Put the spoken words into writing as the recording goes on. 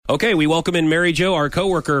Okay, we welcome in Mary Jo, our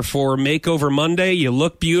coworker for Makeover Monday. You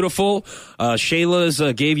look beautiful. Shayla's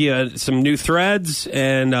gave you some new threads,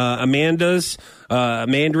 and Amanda's,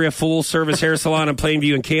 Amandria Full Service Hair Salon in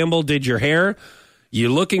Plainview and Campbell did your hair. You're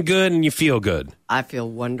looking good and you feel good. I feel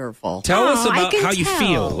wonderful. Tell us about how you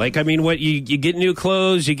feel. Like, I mean, what you get new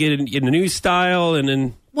clothes, you get in a new style, and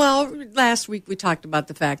then. Well, last week we talked about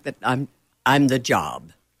the fact that I'm the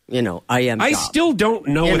job. You know, I am. I still don't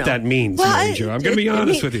know what that means, Mary Jo. I'm going to be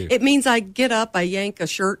honest with you. It means I get up, I yank a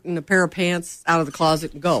shirt and a pair of pants out of the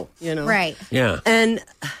closet and go. You know, right? Yeah. And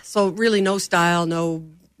so, really, no style, no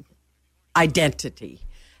identity.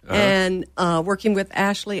 And working with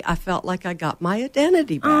Ashley, I felt like I got my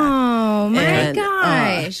identity back. Oh my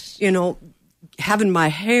gosh! You know, having my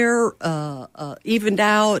hair evened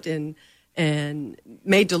out and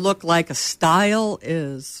made to look like a style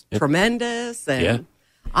is tremendous. And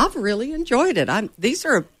I've really enjoyed it. These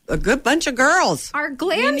are a good bunch of girls. Our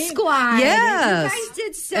glam squad. Yes. You guys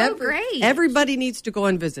did so great. Everybody needs to go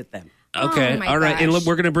and visit them. Okay, all right. Gosh. And look,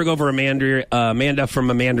 we're going to bring over Amanda from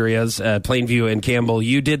Amandria's, Plainview and Campbell.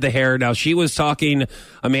 You did the hair. Now, she was talking,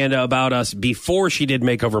 Amanda, about us before she did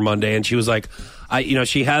Makeover Monday, and she was like,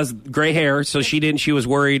 she has gray hair, so she was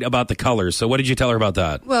worried about the colors. So what did you tell her about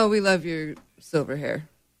that? Well, we love your silver hair.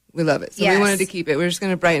 We love it. So Yes. we wanted to keep it. We're just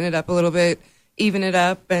going to brighten it up a little bit, even it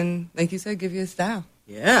up, and like you said, give you a style.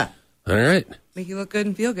 Yeah. All right. Make you look good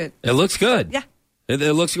and feel good. It looks good. Yeah.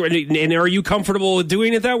 It looks great. And are you comfortable with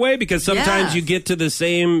doing it that way? Because sometimes you get to the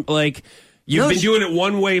same, like, you've been doing it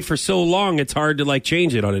one way for so long, it's hard to, like,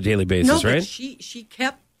 change it on a daily basis, right? But she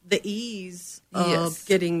kept the ease of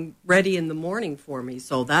getting ready in the morning for me,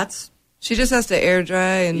 so that's... She just has to air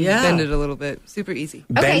dry and bend it a little bit. Super easy.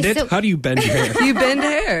 Bend it? so- How do you bend your hair? You bend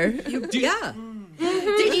hair. Yeah.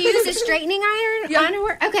 Did you use a straightening iron on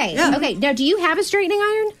her? Okay. Yeah. Okay. Now, do you have a straightening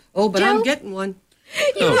iron? Oh, but Joe? I'm getting one.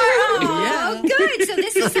 You are. Oh, good. So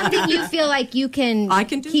this is something you feel like you can I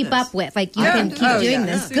can do keep this. up with. Like you can keep doing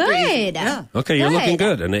this. Super Good. easy. Yeah. Okay, you're looking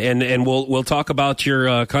good. And we'll talk about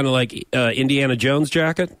your kind of like Indiana Jones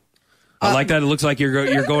jacket. I like that. It looks like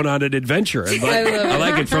you're going on an adventure. I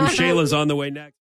like it. From Shayla's on the way next.